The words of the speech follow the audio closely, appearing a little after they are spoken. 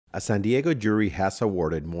A San Diego jury has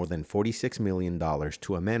awarded more than $46 million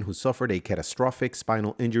to a man who suffered a catastrophic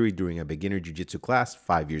spinal injury during a beginner jiu-jitsu class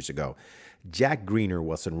 5 years ago. Jack Greene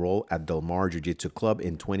was enrolled at Del Mar Jiu-Jitsu Club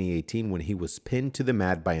in 2018 when he was pinned to the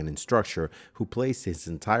mat by an instructor who placed his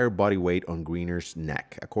entire body weight on Greener's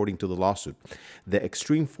neck, according to the lawsuit. The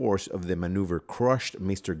extreme force of the maneuver crushed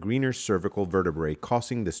Mr. Greener's cervical vertebrae,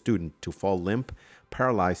 causing the student to fall limp,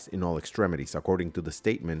 paralyzed in all extremities, according to the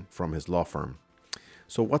statement from his law firm.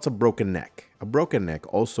 So what's a broken neck? A broken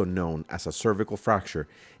neck, also known as a cervical fracture,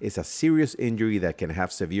 is a serious injury that can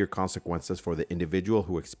have severe consequences for the individual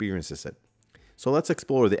who experiences it. So let's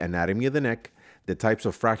explore the anatomy of the neck, the types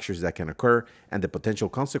of fractures that can occur, and the potential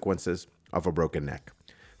consequences of a broken neck.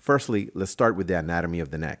 Firstly, let's start with the anatomy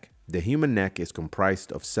of the neck. The human neck is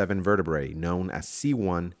comprised of 7 vertebrae, known as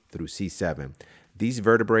C1 through C7. These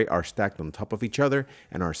vertebrae are stacked on top of each other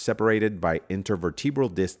and are separated by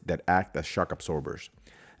intervertebral discs that act as shock absorbers.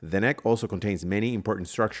 The neck also contains many important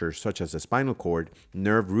structures such as the spinal cord,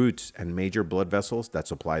 nerve roots, and major blood vessels that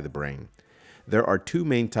supply the brain. There are 2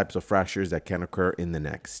 main types of fractures that can occur in the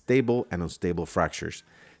neck: stable and unstable fractures.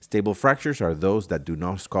 Stable fractures are those that do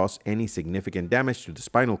not cause any significant damage to the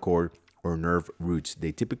spinal cord or nerve roots.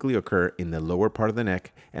 They typically occur in the lower part of the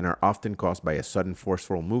neck and are often caused by a sudden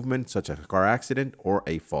forceful movement such as a car accident or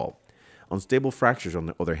a fall. Unstable fractures, on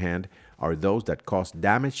the other hand, are those that cause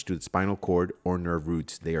damage to the spinal cord or nerve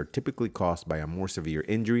roots. They are typically caused by a more severe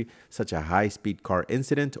injury, such as a high-speed car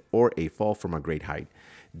incident or a fall from a great height.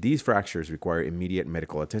 These fractures require immediate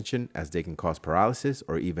medical attention as they can cause paralysis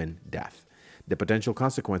or even death. The potential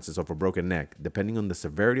consequences of a broken neck, depending on the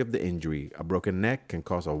severity of the injury, a broken neck can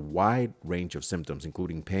cause a wide range of symptoms,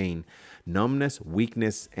 including pain, numbness,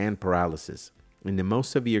 weakness, and paralysis. In the most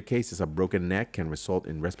severe cases, a broken neck can result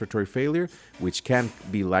in respiratory failure, which can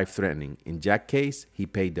be life-threatening. In Jack's case, he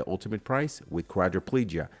paid the ultimate price with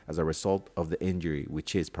quadriplegia as a result of the injury,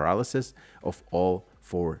 which is paralysis of all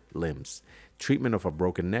 4 limbs. Treatment of a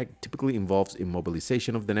broken neck typically involves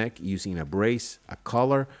immobilization of the neck using a brace, a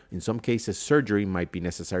collar. In some cases, surgery might be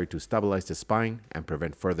necessary to stabilize the spine and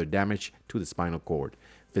prevent further damage to the spinal cord.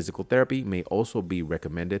 Physical therapy may also be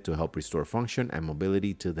recommended to help restore function and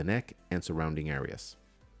mobility to the neck and surrounding areas.